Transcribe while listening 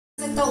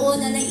isang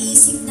taon na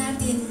naiisip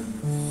natin,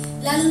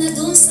 lalo na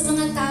doon sa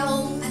mga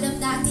taong alam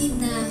natin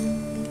na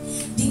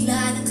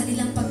biglaan ang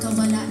kanilang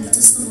pagkawala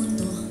dito sa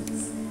mundo,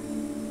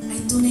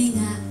 ay tunay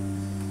nga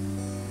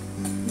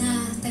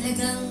na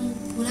talagang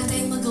wala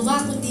tayong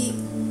magawa kundi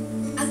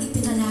ang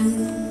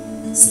ipinalangin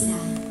sila.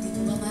 Di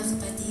po ba mga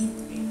kapatid?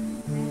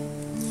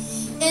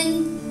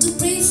 And to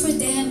pray for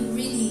them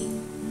really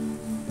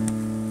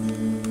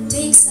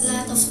takes a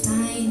lot of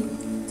time.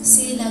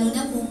 Kasi lalo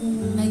na kung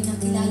may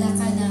kakilala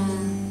ka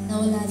na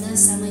nawala na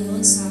sa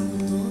ngayon sa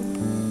mundo,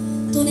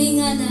 tunay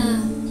nga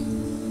na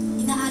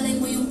inaalay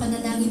mo yung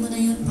panalangin mo na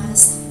yun para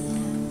sa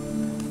kanila.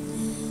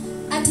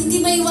 At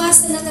hindi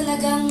maiwasan na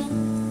talagang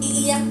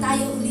iiyak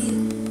tayo ulit.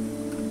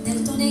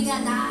 Dahil tunay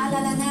nga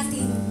naaalala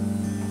natin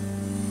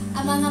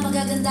ang mga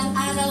magagandang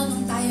araw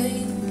nung tayo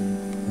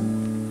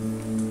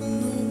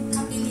nung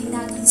kapiling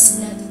natin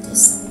sila dito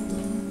sa mundo.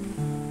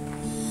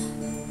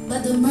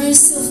 But the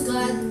mercy of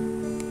God,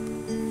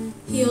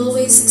 He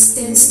always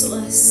extends to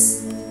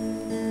us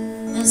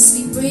as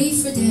we pray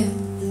for them.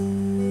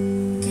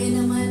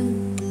 Kaya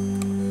naman,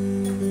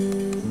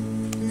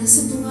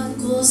 nasubungan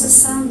ko sa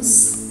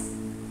Psalms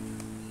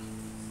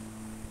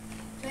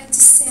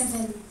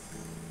 27,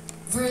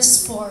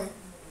 verse 4.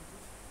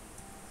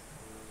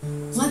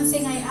 One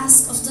thing I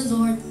ask of the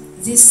Lord,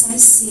 this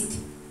I seek,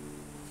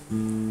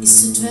 is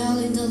to dwell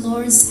in the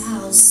Lord's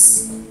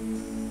house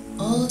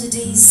all the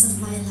days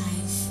of my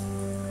life,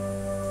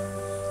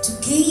 to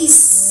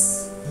gaze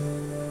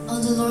on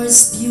the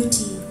Lord's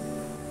beauty,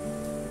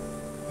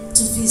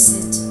 to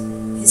visit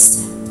His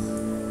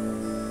temple.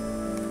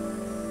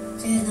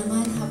 Kaya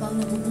naman, habang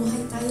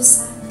nabubuhay tayo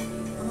sa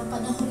mga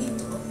panahon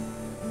ito,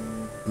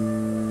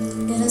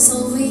 let us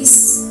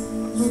always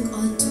look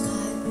unto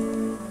God.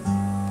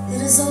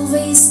 Let us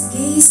always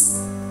gaze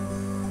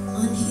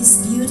on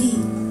His beauty.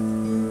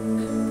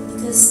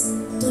 Because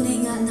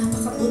tunay nga,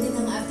 napakabuti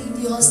ng ating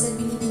Diyos na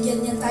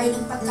binibigyan niya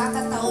tayo ng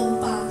pagkakataon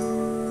pa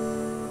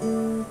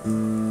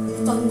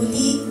upang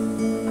muli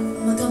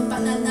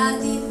magampanan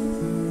natin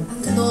ang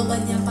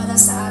kalooban niya para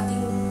sa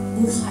ating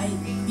buhay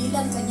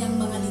bilang kanyang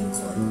mga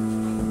lingkod.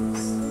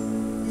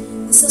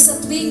 So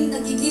sa tuwing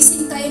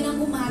nagigising tayo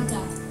ng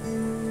umaga,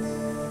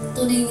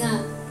 tunay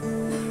nga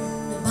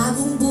na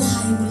bagong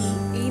buhay muli.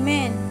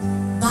 Amen.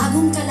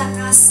 Bagong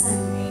kalakasan.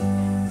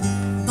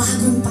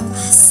 Bagong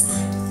pag-asa.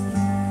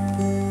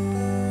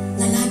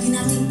 Na lagi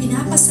nating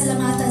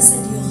pinapasalamatan sa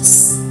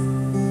Diyos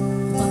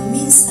upang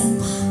minsan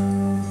pa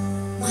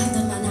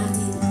maidama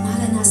natin,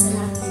 maranasan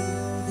natin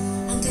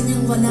ang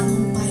kanyang walang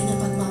humpay na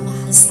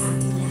pagmamahal sa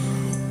ating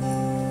lahat.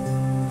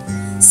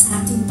 Sa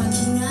ating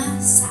paghinga,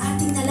 sa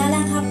ating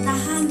nalalanghap na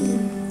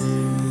hangin,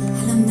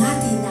 alam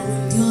natin na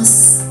ang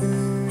Diyos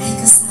ay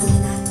kasama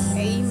natin.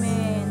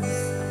 Amen.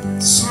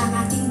 Siya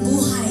ang ating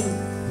buhay.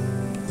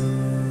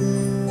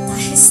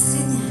 Dahil sa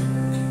Kanya,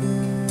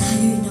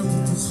 tayo'y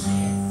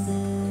nabubuhay.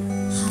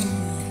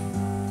 Hallelujah.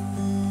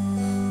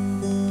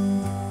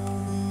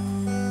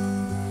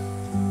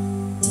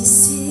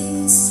 This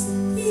is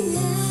the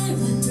air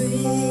I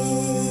breathe.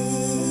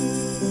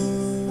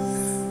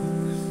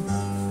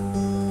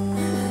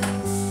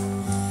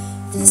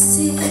 This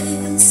is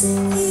the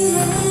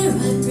air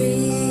I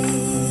breathe.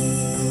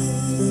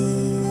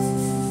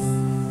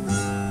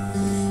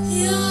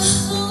 Your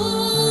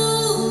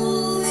holy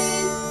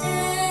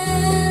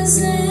presence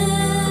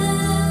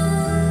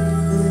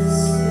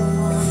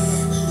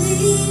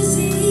living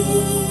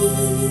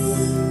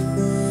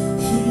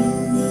in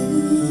me.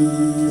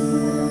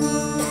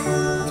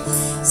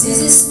 This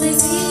is my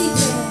daily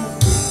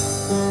bread.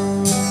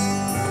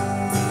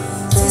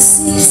 This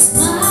is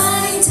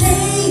my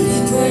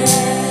daily bread.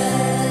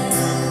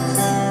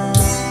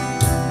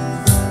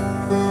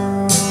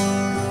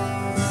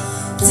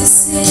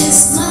 This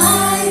is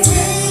my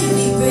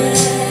daily bread.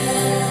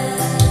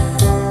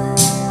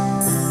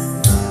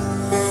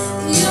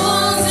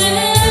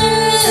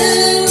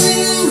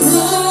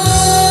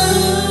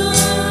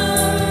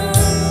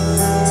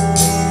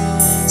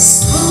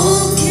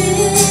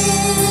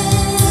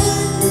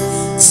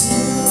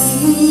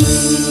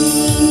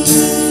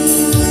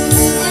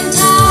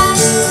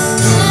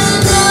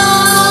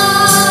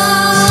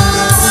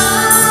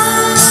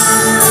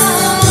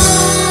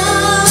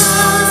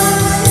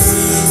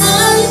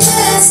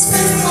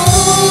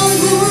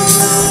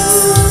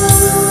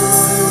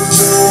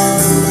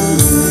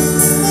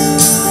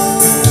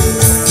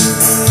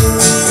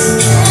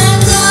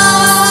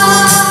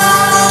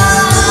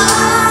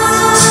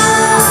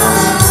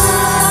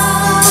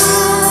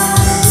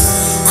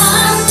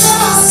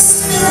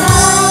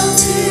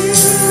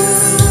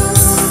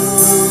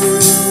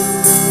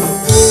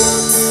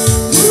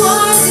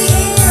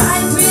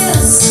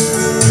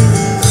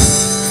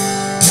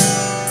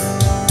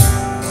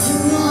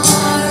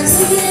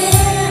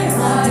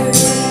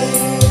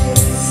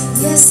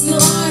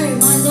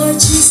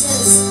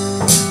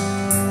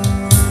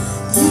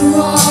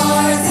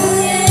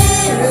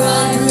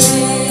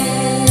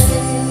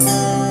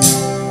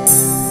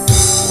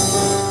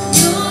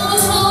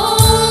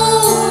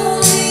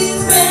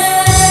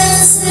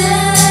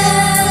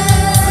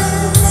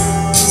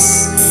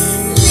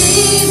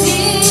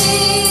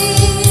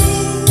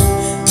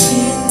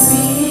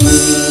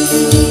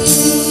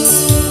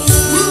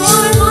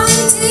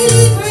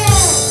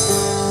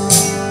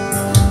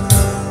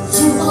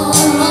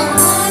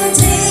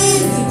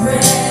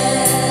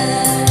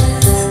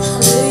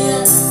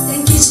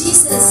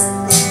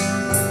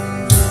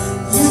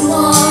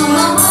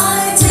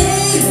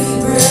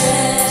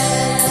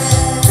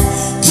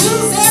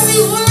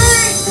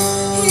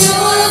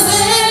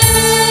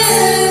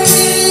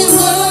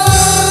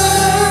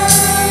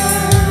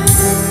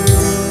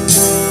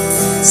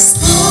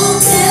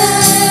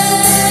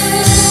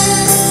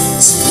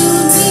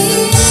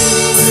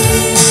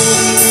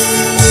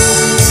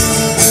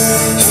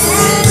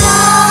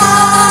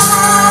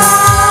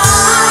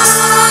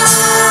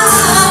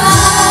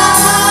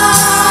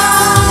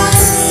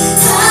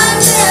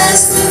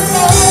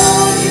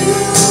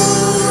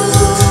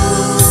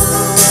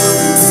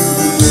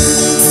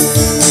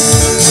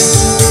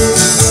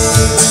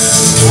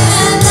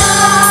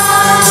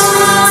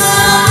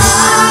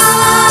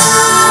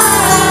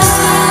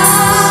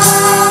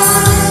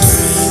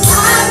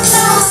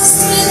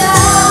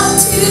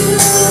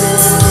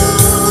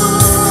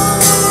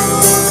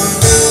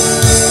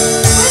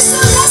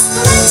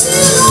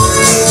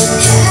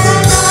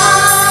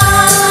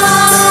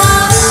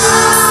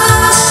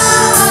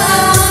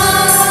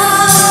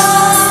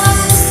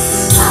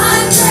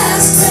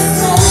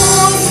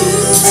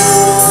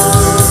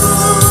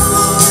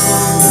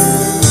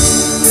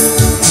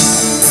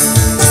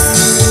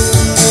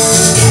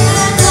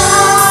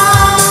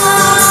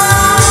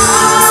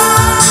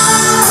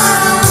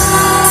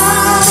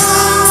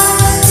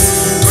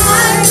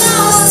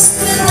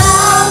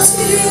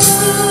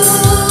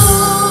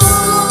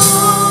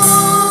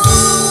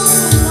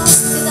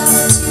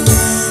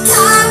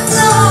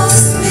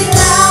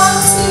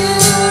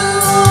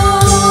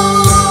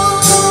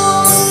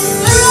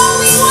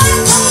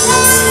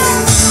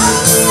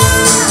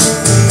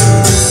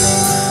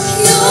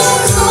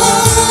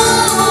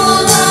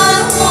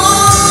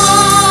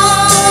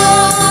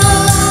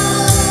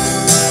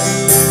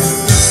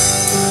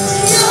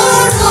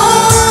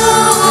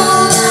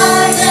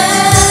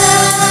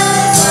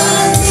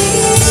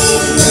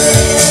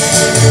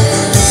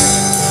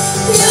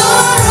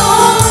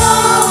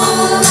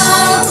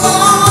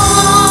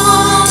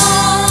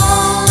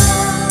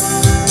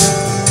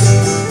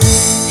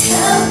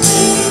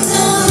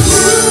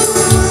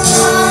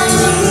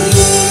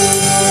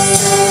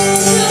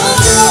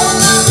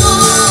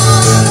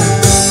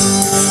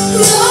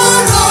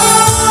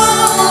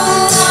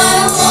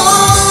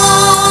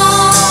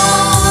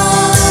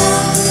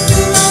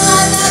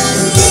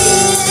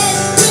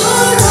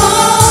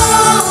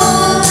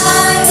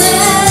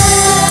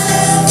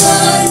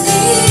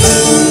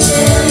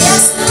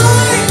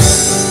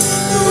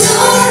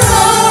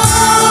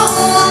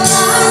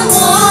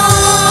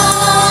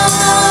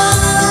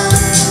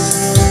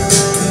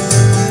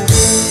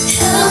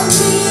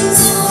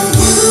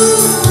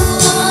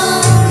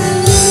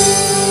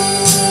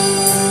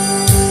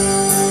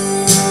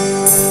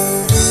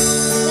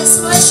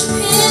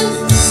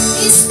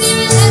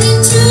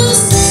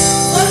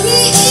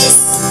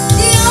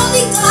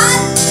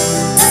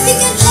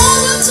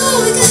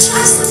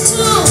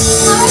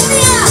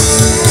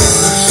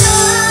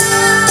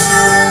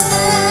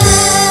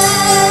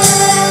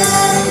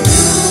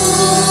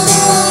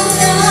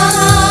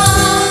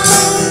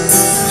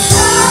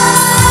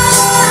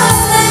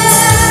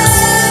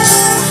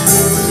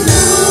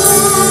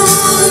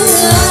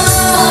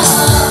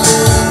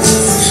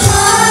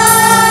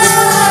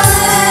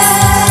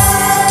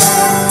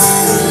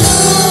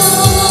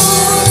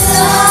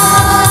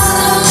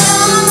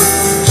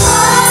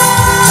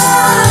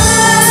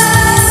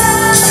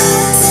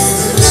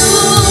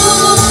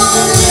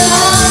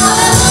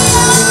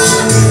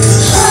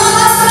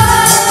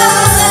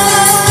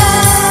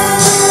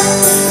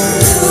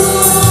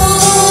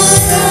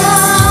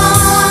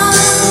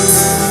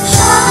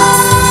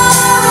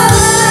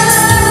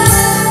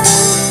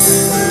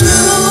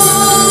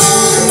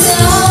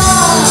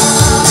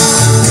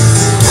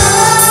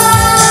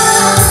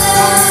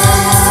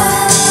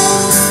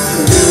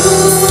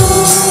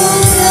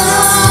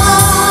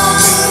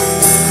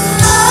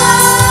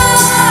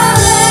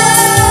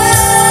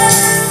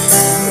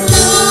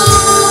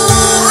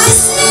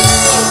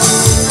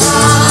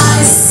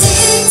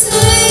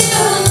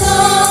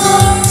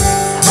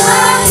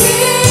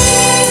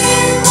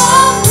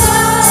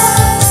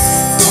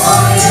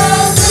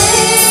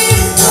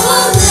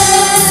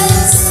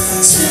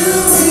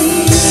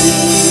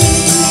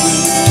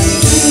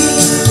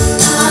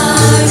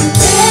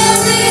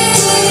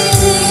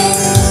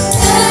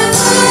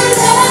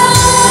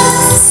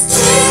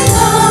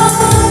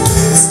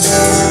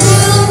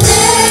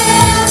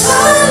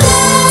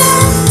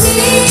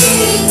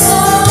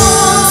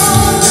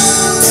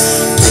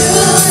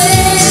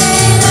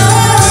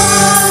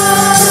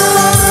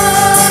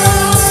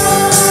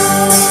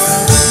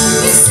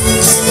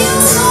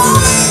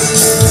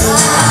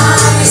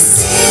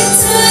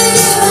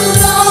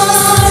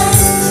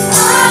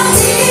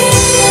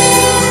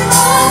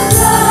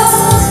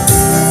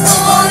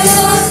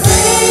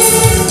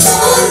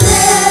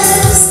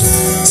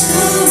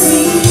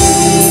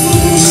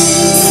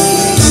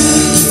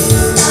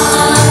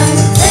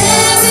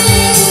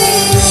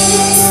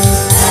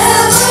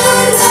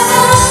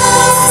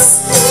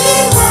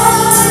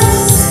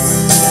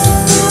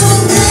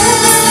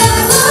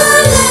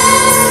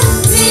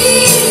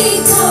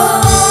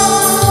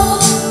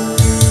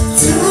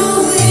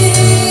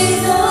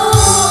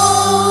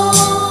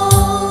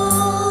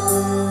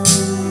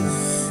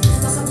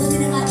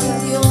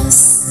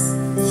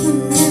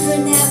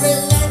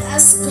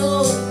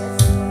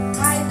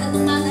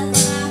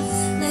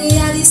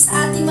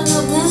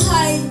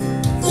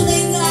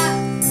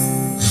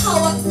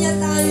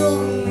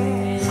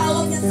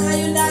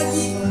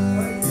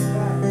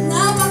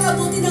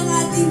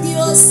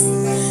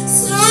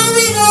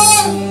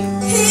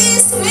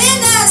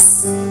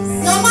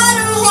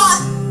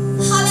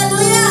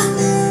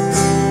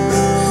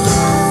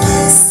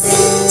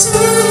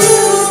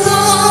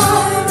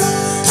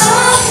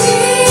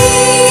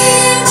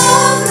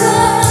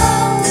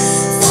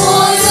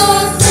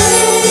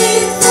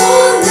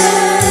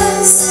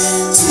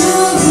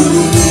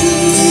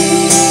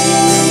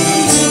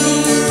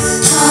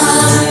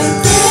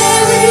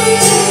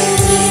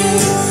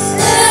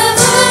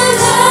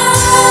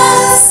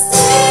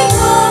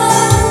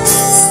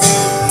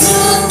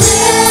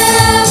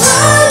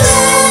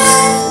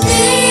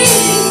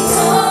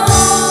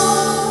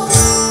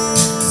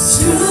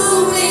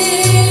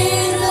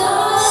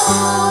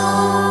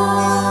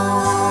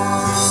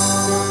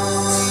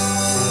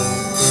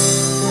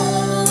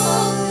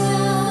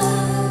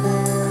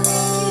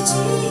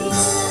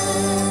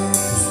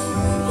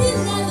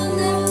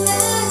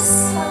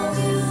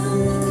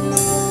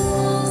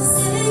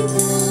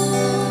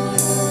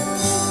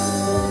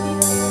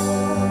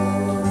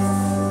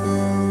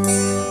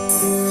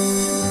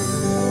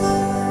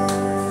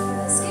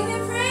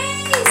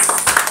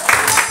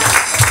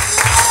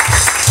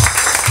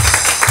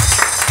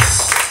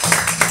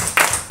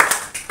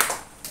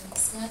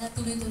 Sana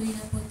tuloy-tuloy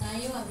na po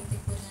tayo. Awitin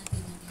po